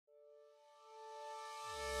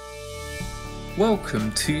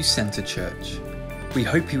Welcome to Centre Church. We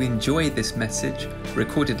hope you enjoy this message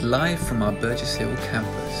recorded live from our Burgess Hill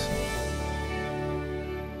campus.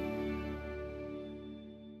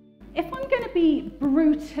 If I'm going to be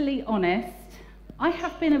brutally honest, I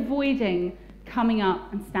have been avoiding coming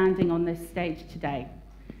up and standing on this stage today.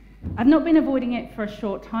 I've not been avoiding it for a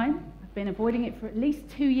short time. I've been avoiding it for at least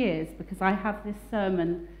 2 years because I have this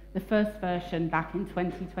sermon, the first version, back in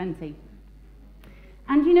 2020.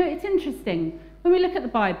 And you know, it's interesting. When we look at the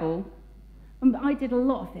Bible, and I did a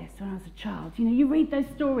lot of this when I was a child, you know, you read those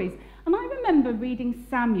stories. And I remember reading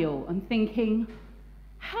Samuel and thinking,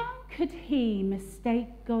 how could he mistake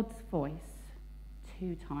God's voice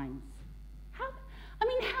 2 times? How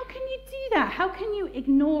can you do that? How can you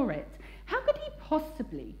ignore it? How could he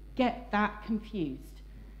possibly get that confused?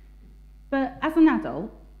 But as an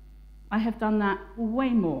adult, I have done that way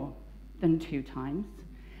more than 2 times.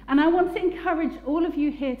 And I want to encourage all of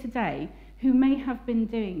you here today who may have been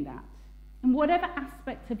doing that, in whatever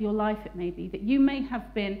aspect of your life it may be, that you may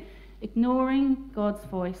have been ignoring God's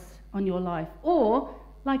voice on your life. Or,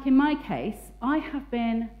 like in my case, I have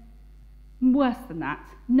been worse than that,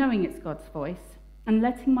 knowing it's God's voice, and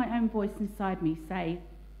letting my own voice inside me say,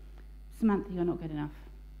 Samantha, you're not good enough.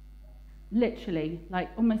 Literally, like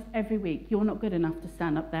almost every week, you're not good enough to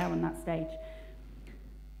stand up there on that stage.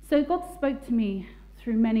 So God spoke to me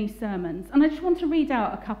through many sermons, and I just want to read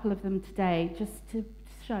out a couple of them today, just to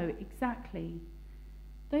show exactly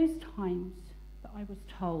those times that I was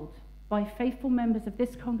told by faithful members of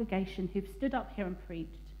this congregation who've stood up here and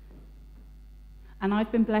preached. And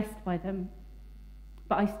I've been blessed by them,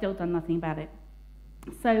 but I've still done nothing about it.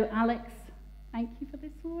 So Alex, thank you for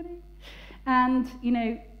this morning. And you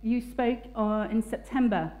know, you spoke in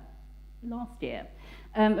September last year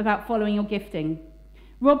about following your gifting.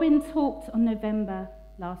 Robin talked on November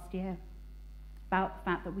last year about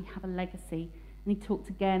the fact that we have a legacy, and he talked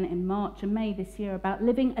again in March and May this year about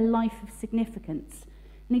living a life of significance,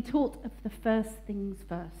 and he taught of the first things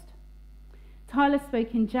first. Tyler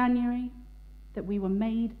spoke in January that we were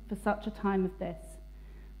made for such a time as this.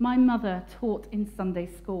 My mother taught in Sunday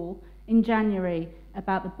school in January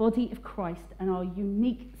about the body of Christ and our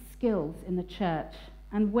unique skills in the church,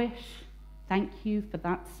 and thank you for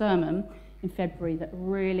that sermon in February, that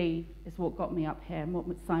really is what got me up here and what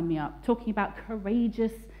would sign me up, talking about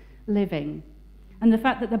courageous living and the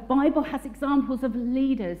fact that the Bible has examples of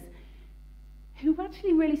leaders who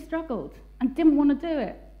actually really struggled and didn't want to do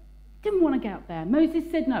it, didn't want to get up there. Moses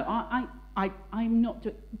said, no, I'm not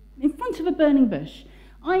doing, in front of a burning bush,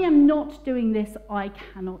 I am not doing this, I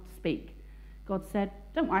cannot speak. God said,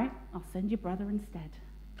 don't worry, I'll send your brother instead.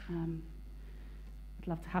 I'd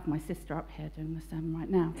love to have my sister up here doing the sermon right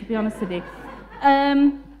now, to be honest with you.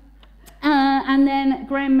 And then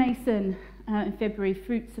Graham Mason in February,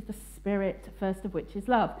 fruits of the Spirit, first of which is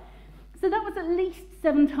love. So that was at least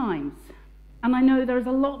 7 times. And I know there is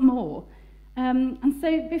a lot more. And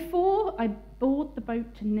so before I board the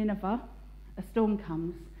boat to Nineveh, a storm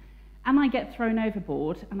comes, and I get thrown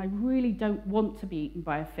overboard, and I really don't want to be eaten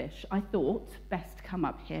by a fish, I thought best come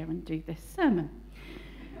up here and do this sermon.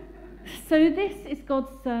 So this is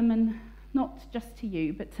God's sermon, not just to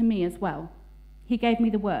you, but to me as well. He gave me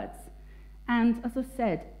the words. And as I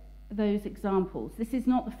said, those examples. This is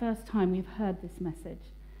not the first time we've heard this message,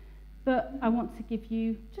 but I want to give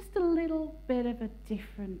you just a little bit of a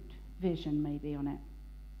different vision maybe on it.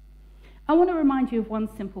 I want to remind you of one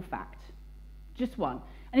simple fact, just one.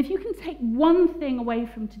 And if you can take one thing away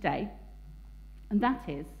from today, and that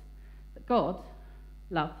is that God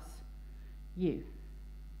loves you.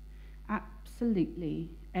 Absolutely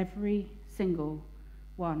every single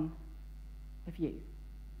one of you.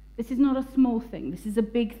 This is not a small thing, this is a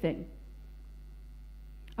big thing.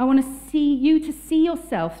 I want to see you to see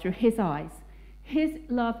yourself through his eyes. His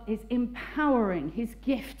love is empowering, his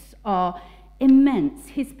gifts are immense,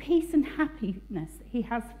 his peace and happiness that he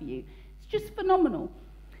has for you, it's just phenomenal.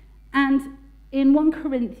 And in 1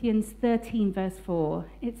 Corinthians 13 verse 4,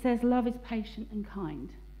 it says, love is patient and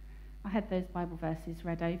kind. I had those Bible verses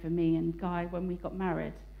read over me and Guy when we got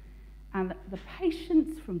married. And the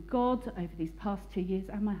patience from God over these past 2 years,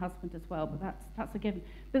 and my husband as well, but that's a given.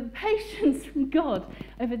 But the patience from God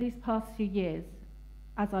over these past 2 years,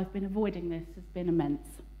 as I've been avoiding this, has been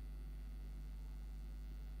immense.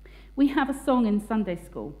 We have a song in Sunday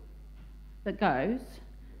school that goes,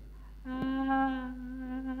 how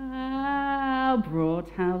broad,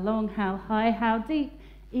 how long, how high, how deep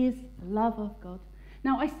is the love of God.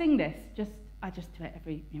 Now, I sing this, I just do it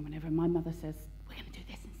whenever my mother says, we're going to do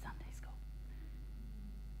this in Sunday school.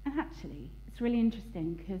 And actually, it's really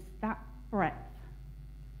interesting because that breadth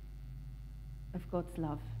of God's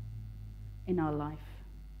love in our life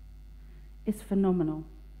is phenomenal.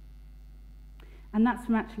 And that's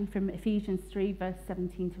from Ephesians 3, verse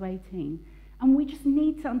 17 to 18. And we just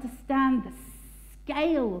need to understand the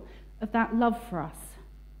scale of that love for us.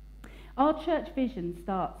 Our church vision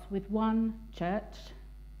starts with one church,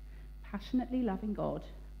 passionately loving God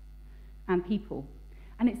and people.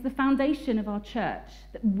 And it's the foundation of our church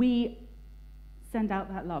that we send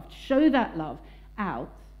out that love, show that love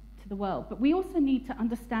out to the world. But we also need to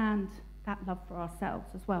understand that love for ourselves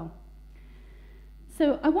as well.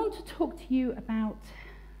 So I want to talk to you about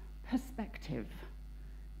perspective.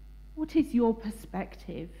 What is your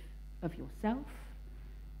perspective of yourself,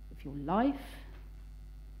 of your life?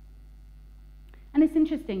 And it's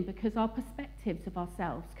interesting because our perspectives of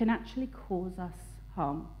ourselves can actually cause us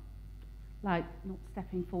harm, like not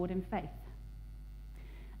stepping forward in faith.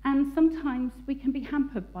 And sometimes we can be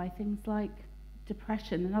hampered by things like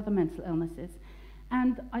depression and other mental illnesses.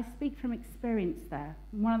 And I speak from experience there.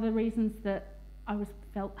 One of the reasons that I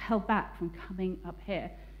felt held back from coming up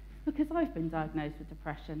here because I've been diagnosed with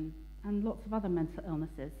depression and lots of other mental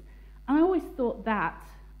illnesses. And I always thought that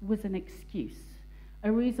was an excuse,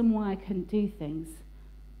 a reason why I couldn't do things.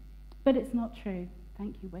 But it's not true.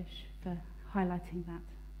 Thank you, Wish, for highlighting that.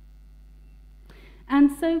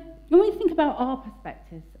 And so when we think about our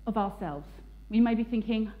perspectives of ourselves, we may be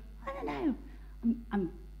thinking, I don't know,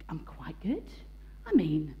 I'm quite good. I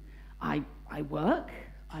mean, I work.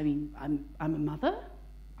 I mean, I'm a mother.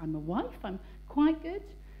 I'm a wife. I'm quite good.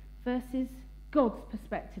 Versus God's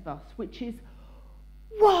perspective of us, which is,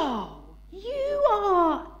 wow, you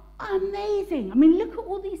are amazing. I mean, look at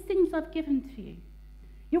all these things I've given to you.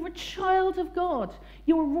 You're a child of God.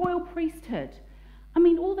 You're a royal priesthood. I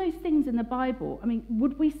mean, all those things in the Bible. I mean,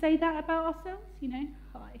 would we say that about ourselves? You know,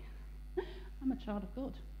 hi, I'm a child of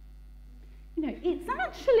God. You know, it's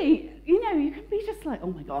actually, you know, you can be just like,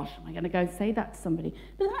 oh my gosh, am I going to go and say that to somebody?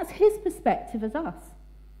 But that's his perspective as us.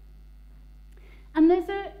 And there's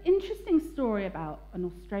an interesting story about an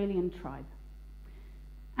Australian tribe.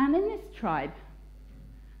 And in this tribe,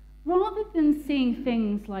 rather than seeing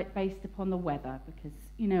things like based upon the weather, because,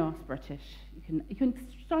 you know, us British, you can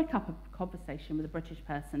strike up a conversation with a British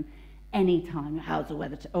person anytime. How's the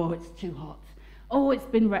weather? Oh, it's too hot. Oh, it's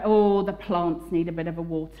been oh, the plants need a bit of a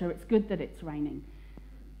water. It's good that it's raining.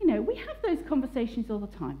 You know, we have those conversations all the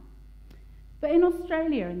time. But in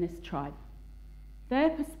Australia, in this tribe, their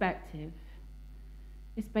perspective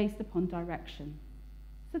is based upon direction.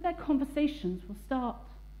 So their conversations will start,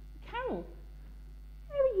 Carol,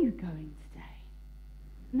 where are you going today?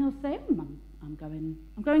 And they'll say, I'm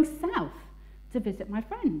going south to visit my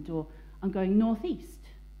friend, or I'm going northeast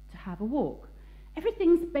to have a walk.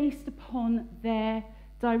 Everything's based upon their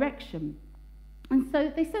direction. And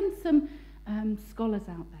so they send some scholars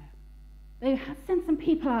out there. They have sent some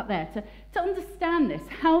people out there to understand this,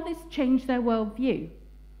 how this changed their worldview.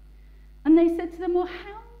 And they said to them, well,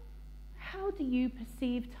 how do you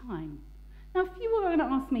perceive time? Now, if you were going to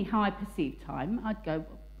ask me how I perceive time, I'd go,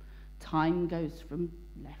 well, time goes from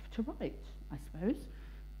left to right, I suppose.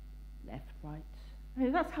 Left, right.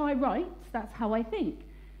 That's how I write, that's how I think.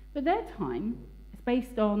 But their time is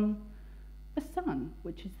based on the sun,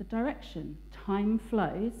 which is the direction. Time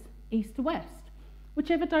flows east to west.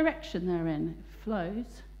 Whichever direction they're in, it flows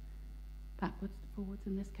backwards to forwards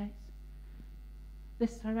in this case.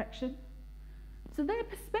 This direction. So their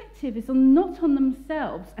perspective is not on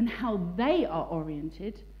themselves and how they are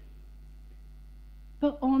oriented,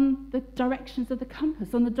 but on the directions of the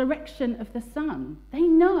compass, on the direction of the sun. They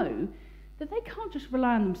know that they can't just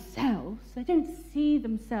rely on themselves. They don't see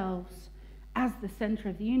themselves as the centre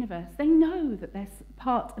of the universe. They know that they're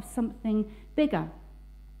part of something bigger.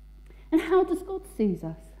 And how does God see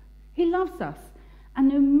us? He loves us. And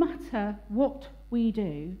no matter what we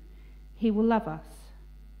do, he will love us.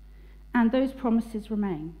 And those promises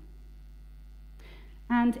remain.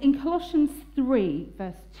 And in Colossians 3,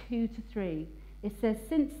 verse 2 to 3, it says,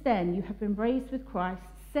 since then you have been raised with Christ,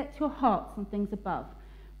 set your hearts on things above,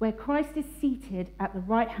 where Christ is seated at the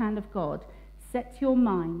right hand of God. Set your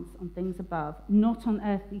minds on things above, not on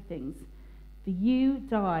earthly things. For you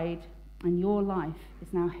died, and your life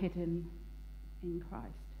is now hidden in Christ.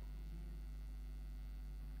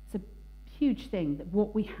 It's a huge thing that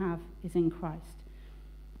what we have is in Christ.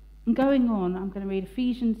 And going on, I'm going to read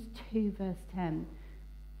Ephesians 2, verse 10.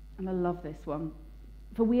 And I love this one.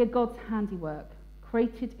 For we are God's handiwork,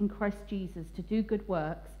 created in Christ Jesus to do good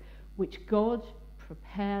works, which God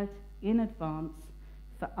prepared in advance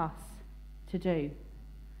for us to do.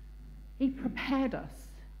 He prepared us.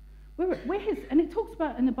 We're his, and it talks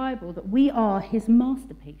about in the Bible that we are his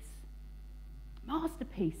masterpiece.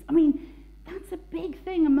 Masterpiece. I mean, that's that's a big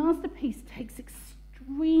thing. A masterpiece takes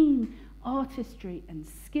extreme artistry and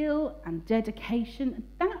skill and dedication. And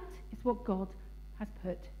that is what God has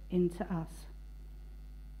put into us.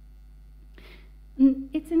 And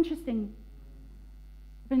it's interesting.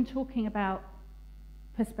 I've been talking about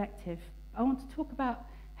perspective. I want to talk about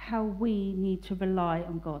how we need to rely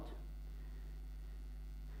on God.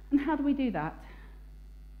 And how do we do that?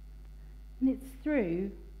 And it's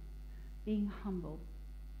through being humble.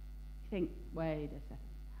 You think, wait a second,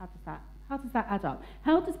 how does that add up?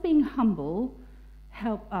 How does being humble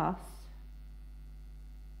help us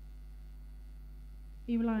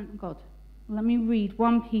be reliant on God? Well, let me read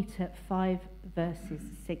 1 Peter 5, verses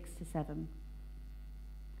 6 to 7.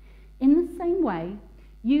 In the same way,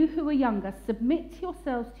 you who are younger, submit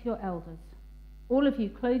yourselves to your elders. All of you,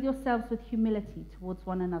 clothe yourselves with humility towards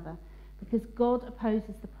one another, because God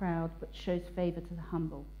opposes the proud, but shows favour to the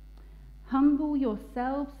humble. Humble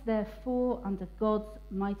yourselves, therefore, under God's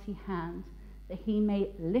mighty hand, that he may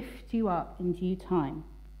lift you up in due time.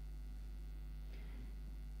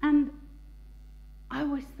 And I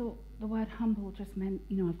always thought the word humble just meant,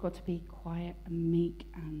 I've got to be quiet and meek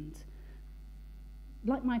and,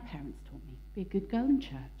 like my parents taught me, be a good girl in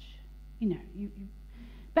church.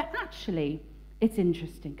 But actually, it's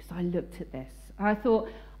interesting because I looked at this. I thought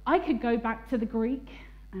I could go back to the Greek.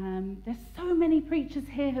 There's so many preachers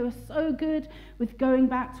here who are so good with going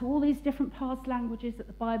back to all these different past languages that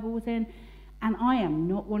the Bible was in. And I am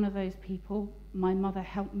not one of those people. My mother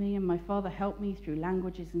helped me and my father helped me through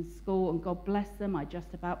languages in school, and God bless them, I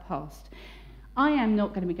just about passed. I am not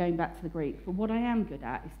going to be going back to the Greek, but what I am good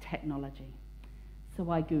at is technology. So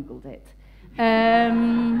I Googled it.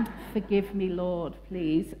 Forgive me, Lord,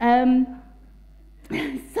 please.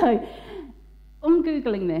 So, on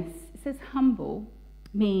Googling this, it says humble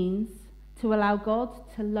means to allow God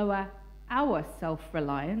to lower our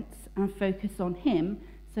self-reliance and focus on him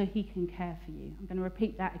so he can care for you. I'm going to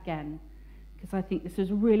repeat that again because I think this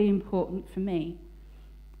is really important for me.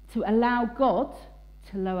 To allow God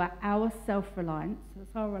to lower our self-reliance,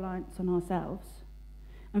 that's our reliance on ourselves,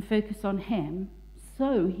 and focus on him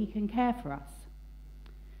so he can care for us.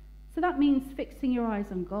 So that means fixing your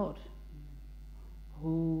eyes on God.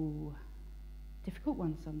 Oh, difficult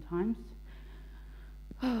one sometimes.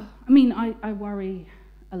 I worry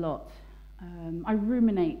a lot. I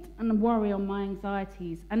ruminate and worry on my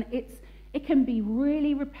anxieties, and it can be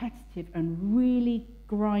really repetitive and really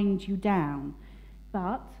grind you down.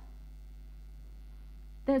 But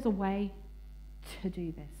there's a way to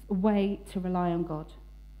do this, a way to rely on God.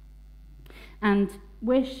 And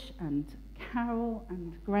Wish and Carol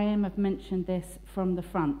and Graham have mentioned this from the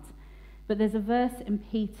front. But there's a verse in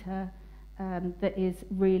Peter that is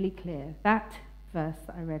really clear. That verse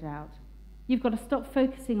that I read out. You've got to stop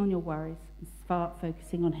focusing on your worries and start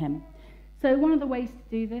focusing on him. So one of the ways to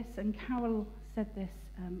do this, and Carol said this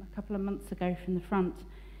a couple of months ago from the front,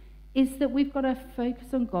 is that we've got to focus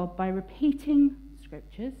on God by repeating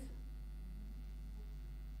scriptures.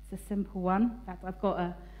 It's a simple one. In fact, I've got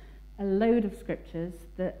a load of scriptures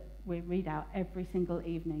that we read out every single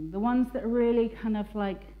evening. The ones that really kind of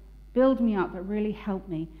like build me up, that really help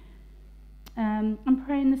me. And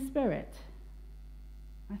pray in the Spirit.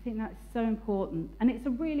 I think that's so important. And it's a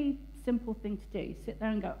really simple thing to do. Sit there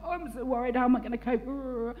and go, oh, I'm so worried, how am I going to cope?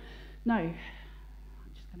 No. I'm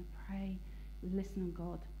just going to pray, listen on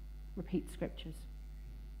God, repeat scriptures.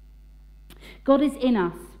 God is in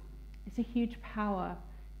us. It's a huge power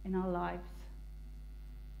in our lives.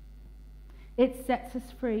 It sets us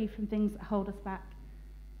free from things that hold us back.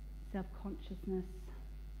 Self-consciousness,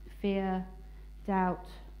 fear, doubt,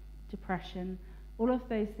 depression. All of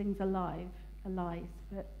those things are lies.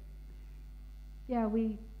 But yeah,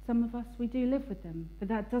 some of us, we do live with them. But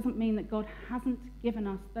that doesn't mean that God hasn't given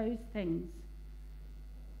us those things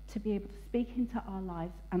to be able to speak into our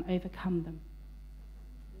lives and overcome them.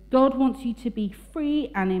 God wants you to be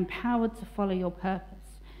free and empowered to follow your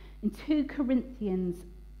purpose. In 2 Corinthians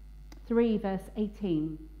 3, verse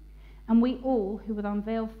 18, and we all who with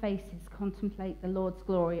unveiled faces contemplate the Lord's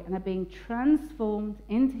glory and are being transformed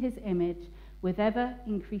into his image with ever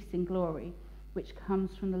increasing glory, which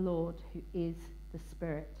comes from the Lord who is the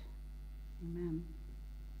Spirit. Amen.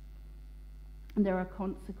 And there are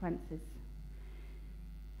consequences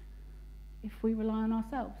if we rely on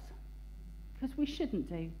ourselves, because we shouldn't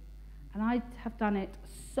do. And I have done it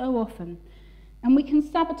so often. And we can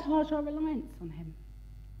sabotage our reliance on him.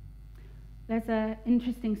 There's an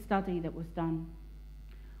interesting study that was done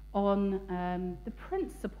on the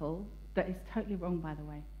principle, that is totally wrong, by the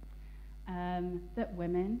way, that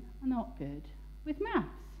women are not good with maths.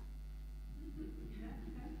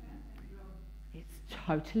 It's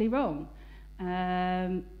totally wrong.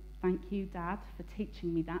 Thank you, Dad, for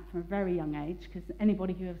teaching me that from a very young age, because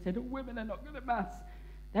anybody who ever said, oh, women are not good at maths,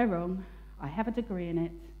 they're wrong. I have a degree in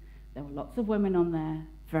it. There were lots of women on there.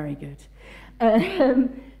 Very good.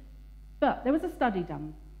 But there was a study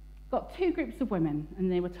done. Got 2 groups of women,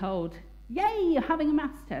 and they were told, yay, you're having a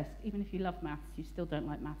maths test. Even if you love maths, you still don't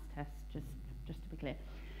like maths tests, just to be clear.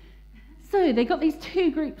 So they got these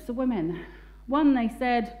 2 groups of women. One, they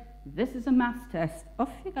said, this is a maths test.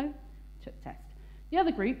 Off you go. Took the test. The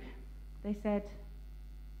other group, they said,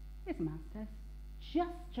 here's a maths test.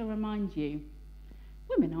 Just to remind you,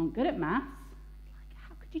 women aren't good at maths. Like,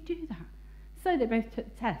 how could you do that? So they both took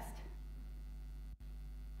the test.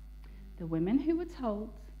 The women who were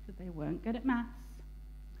told that they weren't good at maths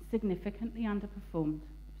significantly underperformed.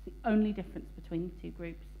 It's the only difference between the 2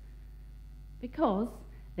 groups. Because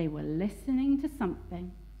they were listening to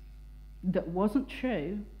something that wasn't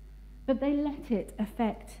true, but they let it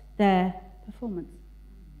affect their performance.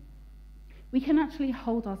 We can actually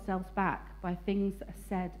hold ourselves back by things that are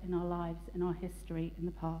said in our lives, in our history, in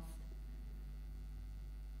the past.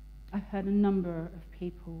 I've heard a number of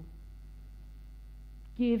people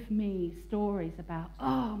give me stories about,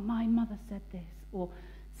 oh, my mother said this, or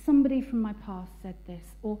somebody from my past said this,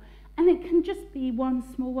 and it can just be one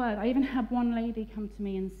small word. I even had one lady come to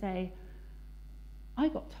me and say, I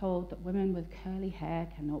got told that women with curly hair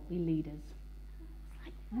cannot be leaders. I was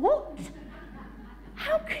like, what?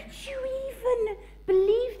 How could you even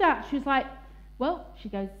believe that? She was like, well, she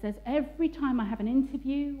says, every time I have an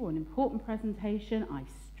interview or an important presentation, I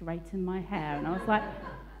straighten my hair. And I was like,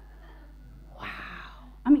 wow.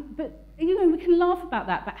 I mean, but, we can laugh about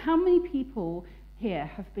that, but how many people here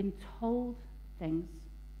have been told things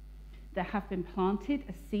that have been planted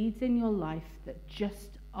as seeds in your life that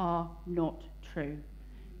just are not true?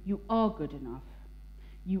 You are good enough.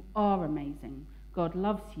 You are amazing. God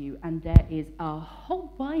loves you, and there is a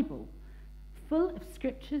whole Bible full of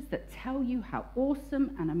scriptures that tell you how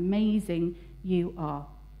awesome and amazing you are.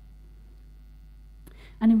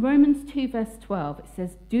 And in Romans 2 verse 12 it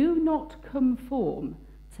says, do not conform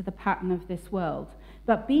to the pattern of this world,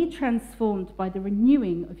 but be transformed by the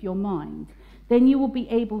renewing of your mind. Then you will be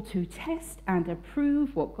able to test and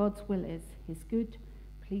approve what God's will is, his good,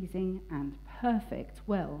 pleasing, and perfect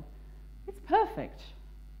will. It's perfect.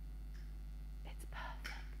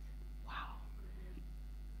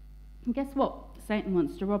 And guess what? Satan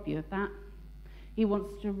wants to rob you of that. He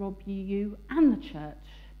wants to rob you and the church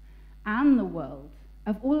and the world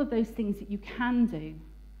of all of those things that you can do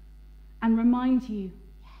and remind you,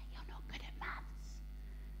 yeah, you're not good at maths.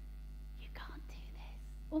 You can't do this.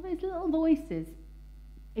 All those little voices,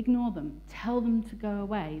 ignore them. Tell them to go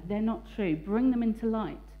away. They're not true. Bring them into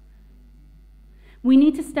light. We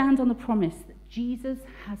need to stand on the promise that Jesus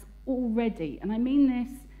has already, and I mean this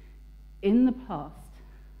in the past,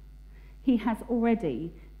 he has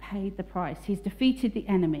already paid the price. He's defeated the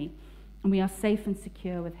enemy, and we are safe and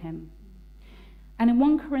secure with him. And in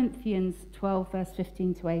 1 Corinthians 12, verse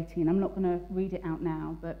 15 to 18, I'm not going to read it out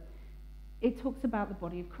now, but it talks about the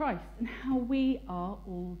body of Christ and how we are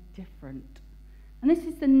all different. And this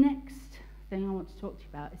is the next thing I want to talk to you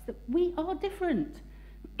about, is that we are different.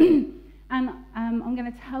 And I'm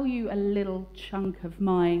going to tell you a little chunk of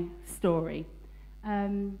my story.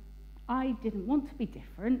 I didn't want to be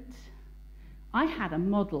different. I had a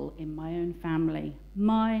model in my own family,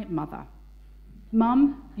 my mother.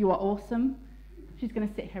 Mum, you are awesome. She's going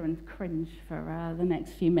to sit here and cringe for the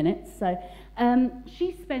next few minutes. So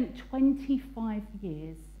she spent 25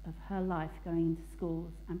 years of her life going into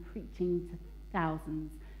schools and preaching to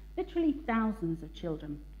thousands, literally thousands of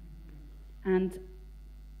children. And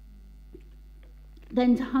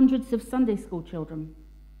then to hundreds of Sunday school children,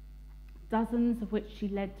 dozens of which she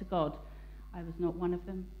led to God. I was not one of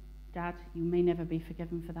them. Dad, you may never be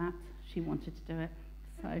forgiven for that. She wanted to do it.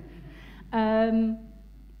 So,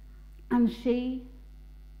 and she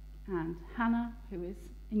and Hannah, who is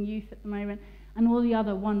in youth at the moment, and all the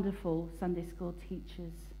other wonderful Sunday school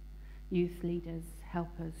teachers, youth leaders,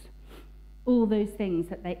 helpers, all those things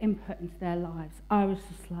that they input into their lives. I was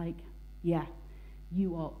just like, yeah,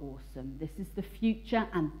 you are awesome. This is the future,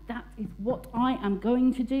 and that is what I am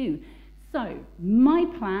going to do. So my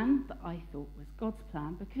plan that I thought was God's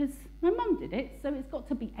plan, because my mum did it, so it's got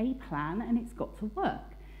to be a plan and it's got to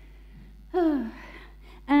work.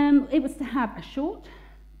 It was to have a short,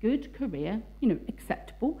 good career,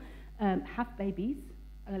 acceptable, have babies,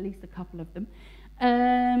 at least a couple of them,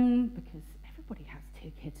 because everybody has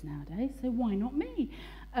 2 kids nowadays, so why not me?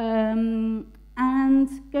 And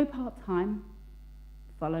go part-time,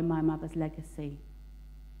 follow my mother's legacy.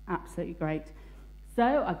 Absolutely great.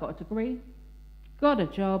 So I got a degree, got a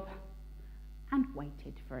job, and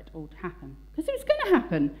waited for it all to happen. Because it was going to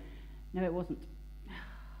happen. No, it wasn't.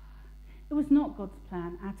 It was not God's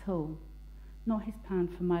plan at all. Not his plan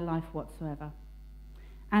for my life whatsoever.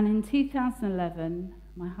 And in 2011,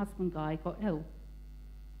 my husband Guy got ill.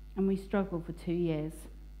 And we struggled for 2 years.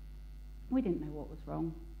 We didn't know what was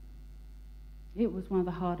wrong. It was one of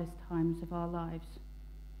the hardest times of our lives.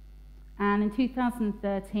 And in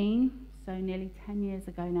 2013, so nearly 10 years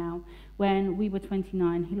ago now, when we were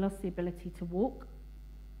 29, he lost the ability to walk,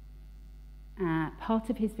 part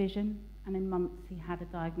of his vision, and in months he had a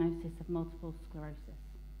diagnosis of multiple sclerosis.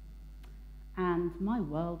 And my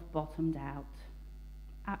world bottomed out.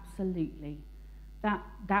 Absolutely.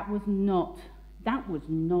 That was not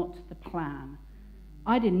the plan.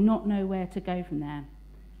 I did not know where to go from there.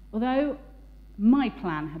 Although my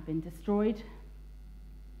plan had been destroyed,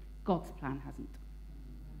 God's plan hasn't.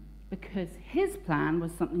 Because his plan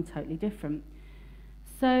was something totally different.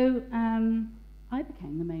 So I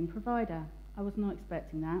became the main provider. I was not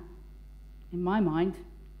expecting that. In my mind,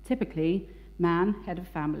 typically, man, head of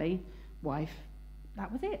family, wife,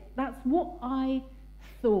 that was it. That's what I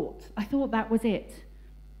thought. I thought that was it.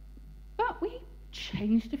 But we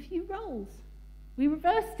changed a few roles. We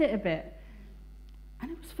reversed it a bit.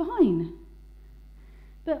 And it was fine.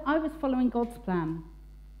 But I was following God's plan.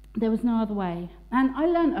 There was no other way. And I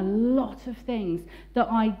learned a lot of things that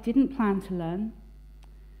I didn't plan to learn.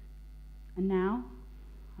 And now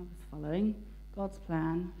I was following God's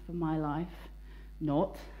plan for my life,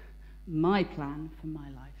 not my plan for my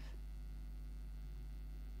life.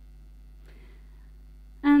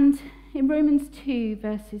 And in Romans 2,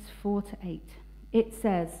 verses 4 to 8, it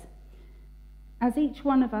says, "As each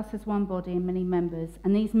one of us has one body and many members,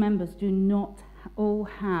 and these members do not all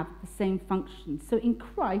have the same function. So in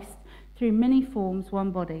Christ, through many forms,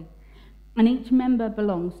 one body, and each member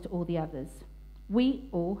belongs to all the others. We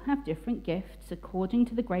all have different gifts according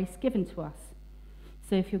to the grace given to us.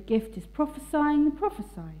 So if your gift is prophesying, then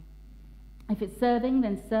prophesy. If it's serving,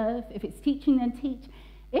 then serve. If it's teaching, then teach.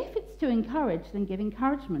 If it's to encourage, then give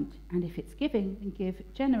encouragement. And if it's giving, then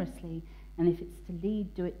give generously. And if it's to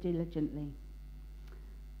lead, do it diligently."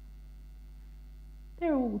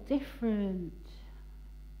 They're all different.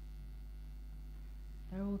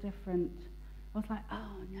 They're all different. I was like,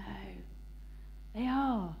 oh no, they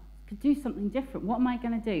are. Could do something different. What am I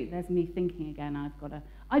going to do? There's me thinking again, I've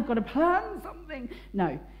got to plan something.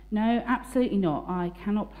 No, absolutely not. I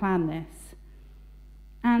cannot plan this.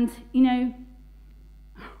 And, you know,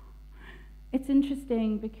 it's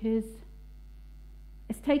interesting because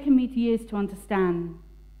it's taken me years to understand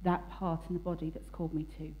that part in the body that's called me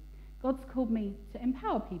to. God's called me to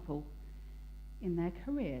empower people in their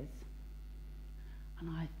careers. And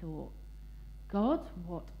I thought, God,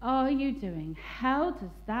 what are you doing? How does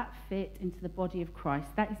that fit into the body of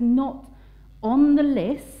Christ? That is not on the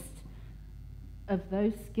list of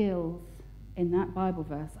those skills in that Bible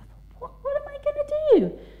verse. I thought, what am I going to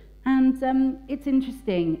do? And it's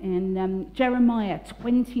interesting in Jeremiah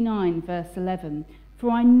 29, verse 11, "For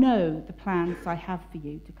I know the plans I have for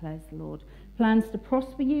you, declares the Lord. Plans to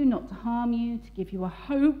prosper you, not to harm you, to give you a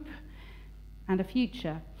hope and a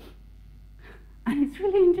future." And it's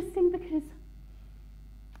really interesting because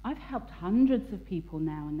I've helped hundreds of people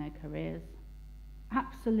now in their careers.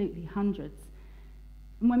 Absolutely hundreds.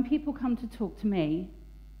 And when people come to talk to me,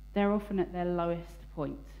 they're often at their lowest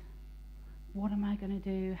point. What am I going to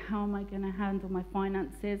do? How am I going to handle my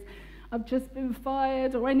finances? I've just been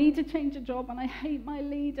fired, or I need to change a job and I hate my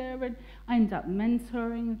leader. And I end up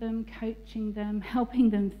mentoring them, coaching them, helping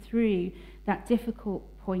them through that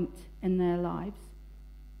difficult point in their lives.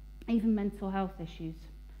 Even mental health issues.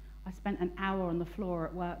 I spent an hour on the floor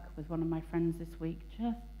at work with one of my friends this week,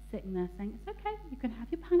 just sitting there saying, it's okay, you can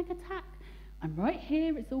have your panic attack. I'm right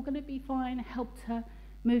here, it's all going to be fine. I helped her,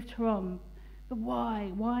 moved her on. But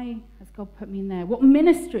why? Why has God put me in there? What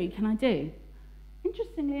ministry can I do?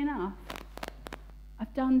 Interestingly enough,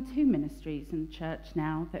 I've done 2 ministries in the church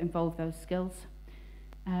now that involve those skills.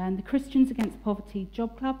 And the Christians Against Poverty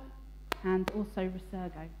Job Club, and also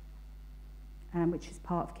Resurgo, which is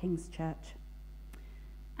part of King's Church.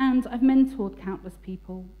 And I've mentored countless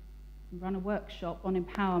people, run a workshop on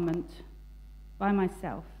empowerment by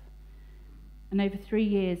myself. And over 3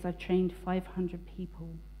 years, I've trained 500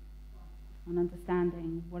 people on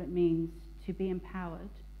understanding what it means to be empowered.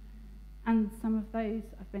 And some of those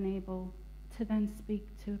I've been able to then speak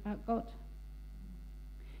to about God.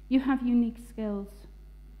 You have unique skills.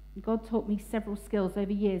 God taught me several skills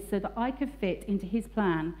over years so that I could fit into his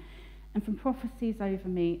plan. And from prophecies over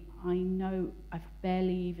me, I know I've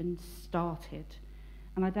barely even started.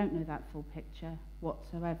 And I don't know that full picture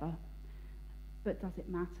whatsoever. But does it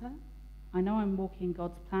matter? I know I'm walking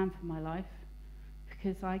God's plan for my life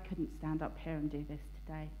because I couldn't stand up here and do this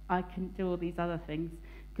today. I couldn't do all these other things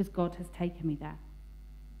because God has taken me there.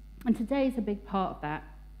 And today is a big part of that.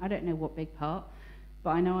 I don't know what big part,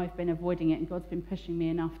 but I know I've been avoiding it, and God's been pushing me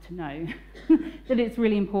enough to know that it's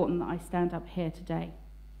really important that I stand up here today.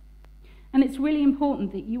 And it's really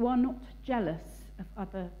important that you are not jealous of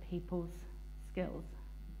other people's skills.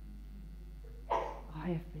 I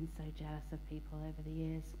have been so jealous of people over the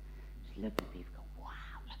years. Just look at people and go,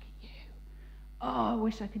 wow, look at you. Oh, I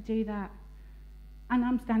wish I could do that. And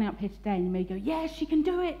I'm standing up here today and you may go, yes, she can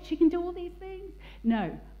do it. She can do all these things.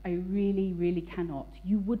 No, I really, really cannot.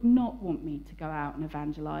 You would not want me to go out and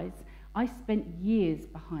evangelize. I spent years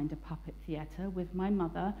behind a puppet theatre with my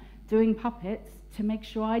mother doing puppets to make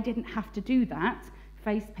sure I didn't have to do that,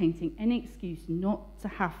 face painting, any excuse not to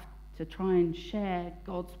have to try and share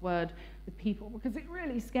God's word with people because it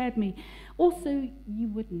really scared me. Also, you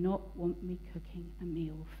would not want me cooking a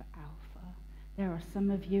meal for Alpha. There are some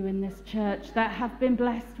of you in this church that have been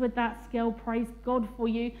blessed with that skill. Praise God for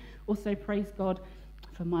you. Also, praise God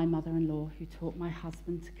for my mother-in-law who taught my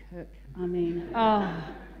husband to cook. I mean, oh,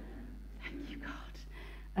 thank you, God.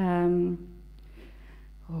 That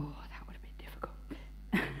would have been difficult.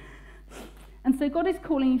 And so God is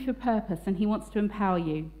calling you for purpose, and he wants to empower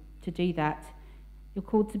you to do that. You're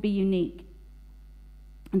called to be unique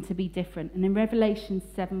and to be different. And in Revelation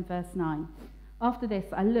 7, verse 9, after this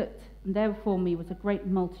I looked, and there before me was a great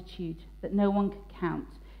multitude that no one could count,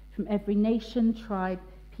 from every nation, tribe,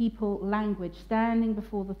 people, language, standing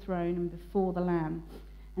before the throne and before the Lamb.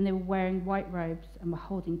 And they were wearing white robes and were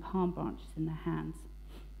holding palm branches in their hands.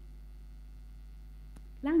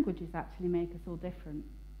 Languages actually make us all different.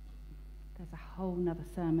 There's a whole nother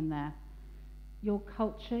sermon there. Your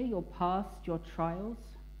culture, your past, your trials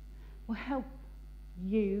will help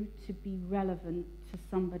you to be relevant to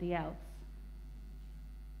somebody else.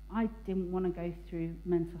 I didn't want to go through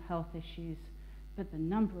mental health issues, but the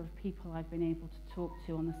number of people I've been able to talk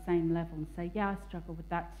to on the same level and say, yeah, I struggle with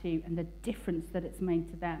that too, and the difference that it's made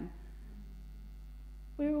to them.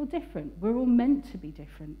 We're all different. We're all meant to be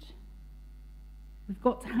different. We've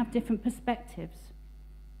got to have different perspectives.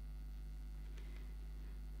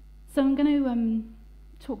 So I'm going to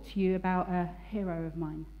talk to you about a hero of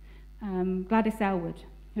mine, Gladys Aylward,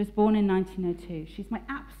 who was born in 1902. She's my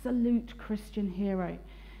absolute Christian hero.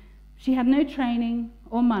 She had no training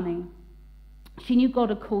or money. She knew God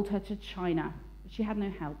had called her to China, but she had no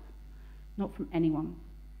help, not from anyone.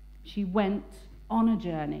 She went on a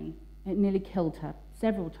journey. It nearly killed her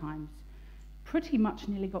several times. Pretty much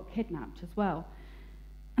nearly got kidnapped as well.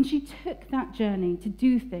 And she took that journey to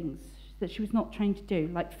do things that she was not trained to do,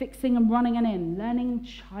 like fixing and running an inn, learning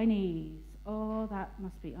Chinese. Oh, that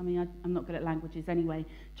must be, I'm not good at languages anyway.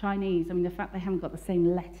 Chinese, the fact they haven't got the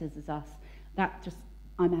same letters as us, that just,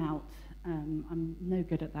 I'm out. I'm no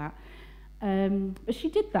good at that. But she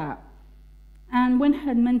did that. And when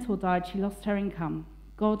her mentor died, she lost her income.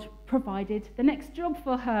 God provided the next job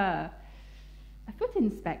for her. A foot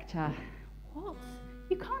inspector. What?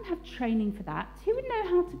 You can't have training for that. Who would know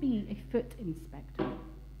how to be a foot inspector?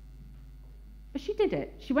 But she did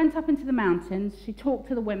it. She went up into the mountains. She talked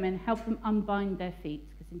to the women, helped them unbind their feet,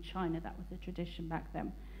 because in China that was a tradition back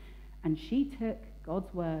then. And she took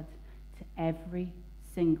God's word to every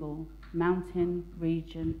single mountain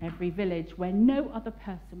region, every village where no other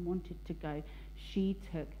person wanted to go. She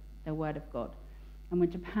took the word of God. And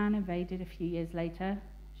when Japan invaded a few years later,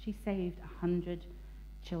 she saved 100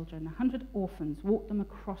 children, 100 orphans, walked them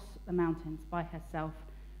across the mountains by herself.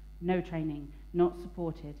 No training, not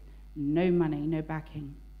supported, no money, no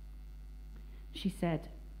backing. She said,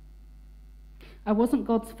 I wasn't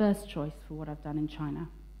God's first choice for what I've done in China.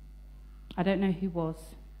 I don't know who was.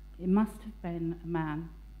 It must have been a man.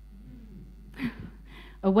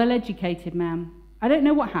 A well-educated man. I don't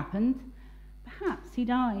know what happened. Perhaps he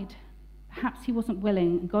died. Perhaps he wasn't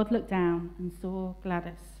willing, and God looked down and saw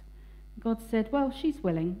Gladys. God said, well, she's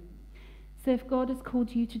willing. So if God has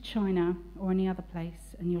called you to China or any other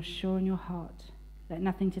place, and you're sure in your heart, let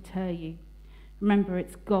nothing deter you. Remember,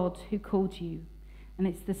 it's God who called you, and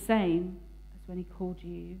it's the same as when he called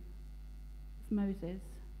you as Moses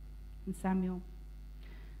and Samuel.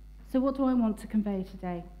 So what do I want to convey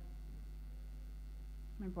today?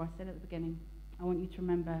 Remember, I said at the beginning, I want you to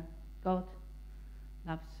remember God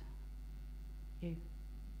loves you.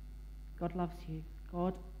 God loves you.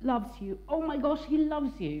 God loves you. Oh my gosh, he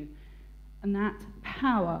loves you. And that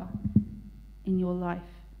power in your life.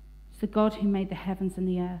 It's the God who made the heavens and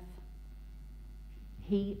the earth.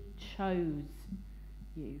 He chose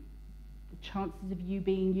you. The chances of you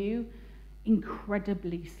being you,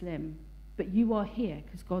 incredibly slim. but you are here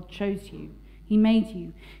because God chose you. He made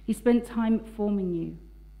you. He spent time forming you.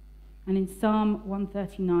 And in Psalm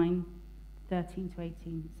 139, 13 to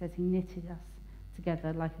 18, it says he knitted us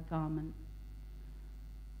together like a garment.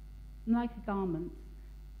 And like a garment,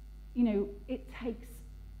 it takes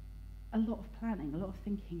a lot of planning, a lot of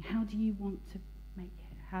thinking. How do you want to make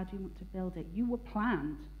it? How do you want to build it? You were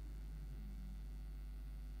planned.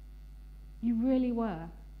 You really were.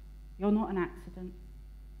 You're not an accident.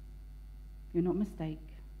 You're not a mistake.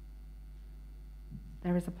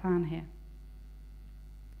 There is a plan here.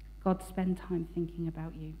 God spent time thinking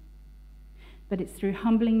about you. But it's through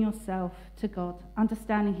humbling yourself to God,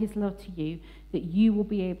 understanding his love to you, that you will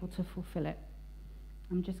be able to fulfill it.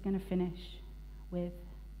 I'm just going to finish with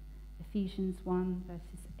Ephesians 1,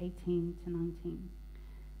 verses 18 to 19.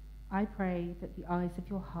 I pray that the eyes of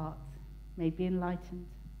your heart may be enlightened,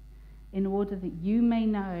 in order that you may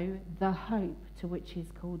know the hope to which he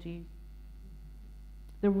has called you,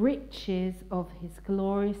 the riches of his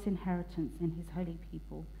glorious inheritance in his holy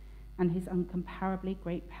people, and his incomparably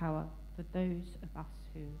great power for those of us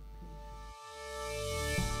who believe.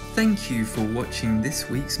 Thank you for watching this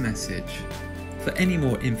week's message. For any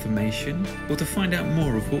more information or to find out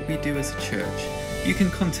more of what we do as a church, you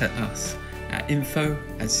can contact us at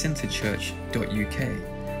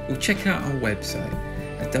info@centrechurch.uk or check out our website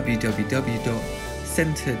at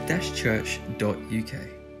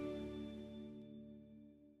www.centre-church.uk.